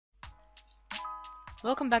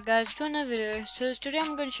Welcome back guys to another video. So today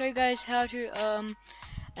I'm going to show you guys how to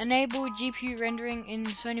enable GPU rendering in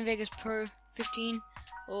Sony Vegas Pro 15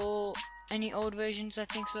 or any old versions, I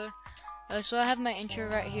think so. So I have my intro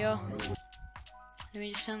right here. Let me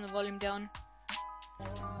just turn the volume down.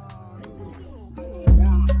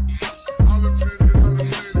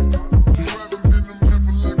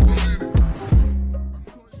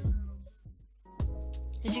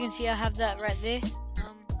 As you can see, I have that right there.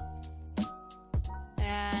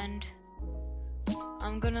 And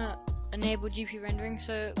I'm gonna enable GPU rendering.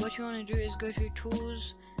 So what you want to do is go to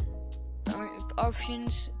Tools,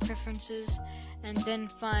 Options, Preferences, and then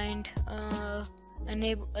find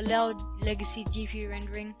Allow Legacy GPU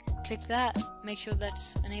Rendering. Click that, make sure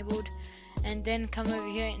that's enabled, and then come over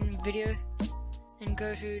here in Video and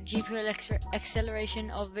go to GPU Acceleration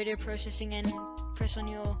of Video Processing and press on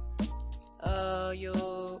your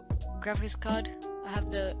graphics card. I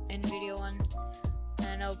have the NVIDIA one,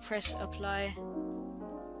 and I'll press Apply.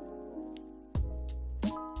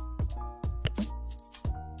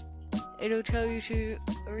 It'll tell you to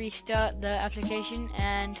restart the application,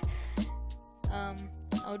 and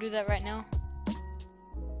I'll do that right now.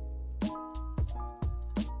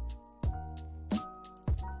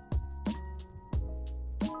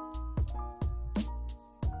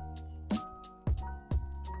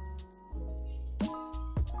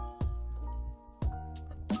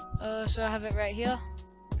 So I have it right here,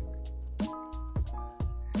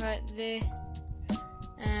 right there,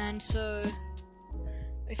 and so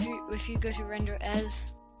if you go to Render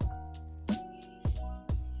As,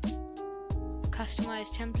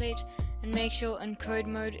 Customize Template, and make sure Encode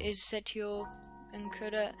Mode is set to your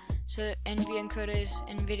encoder. So NV encoder is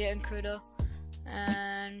NVIDIA encoder,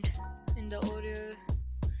 and in the audio,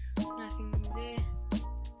 nothing there.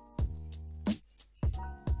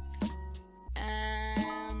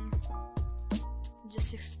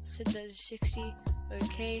 Just set that as 60,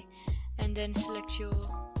 okay, and then select your.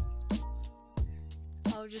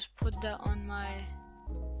 I'll just put that on my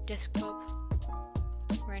desktop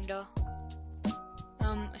render.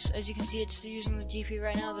 As you can see, it's using the GPU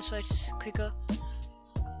right now, that's why it's quicker.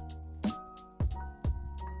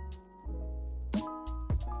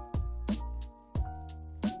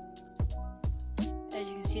 As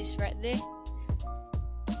you can see, it's right there.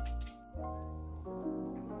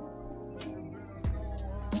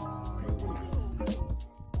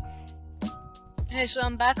 Okay, so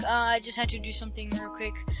I'm back. I just had to do something real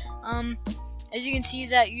quick. As you can see,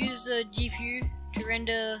 that used the GPU to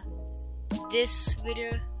render this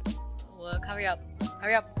video. Look, hurry up,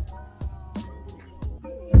 hurry up.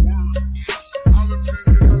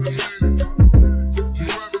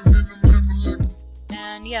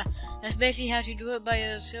 And yeah, that's basically how to do it by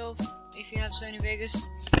yourself if you have Sony Vegas.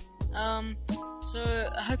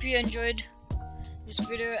 So I hope you enjoyed this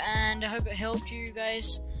video, and I hope it helped you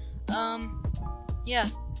guys. Yeah,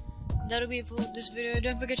 that'll be it for this video.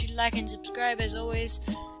 Don't forget to like and subscribe as always,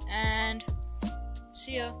 and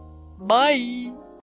see ya. Bye.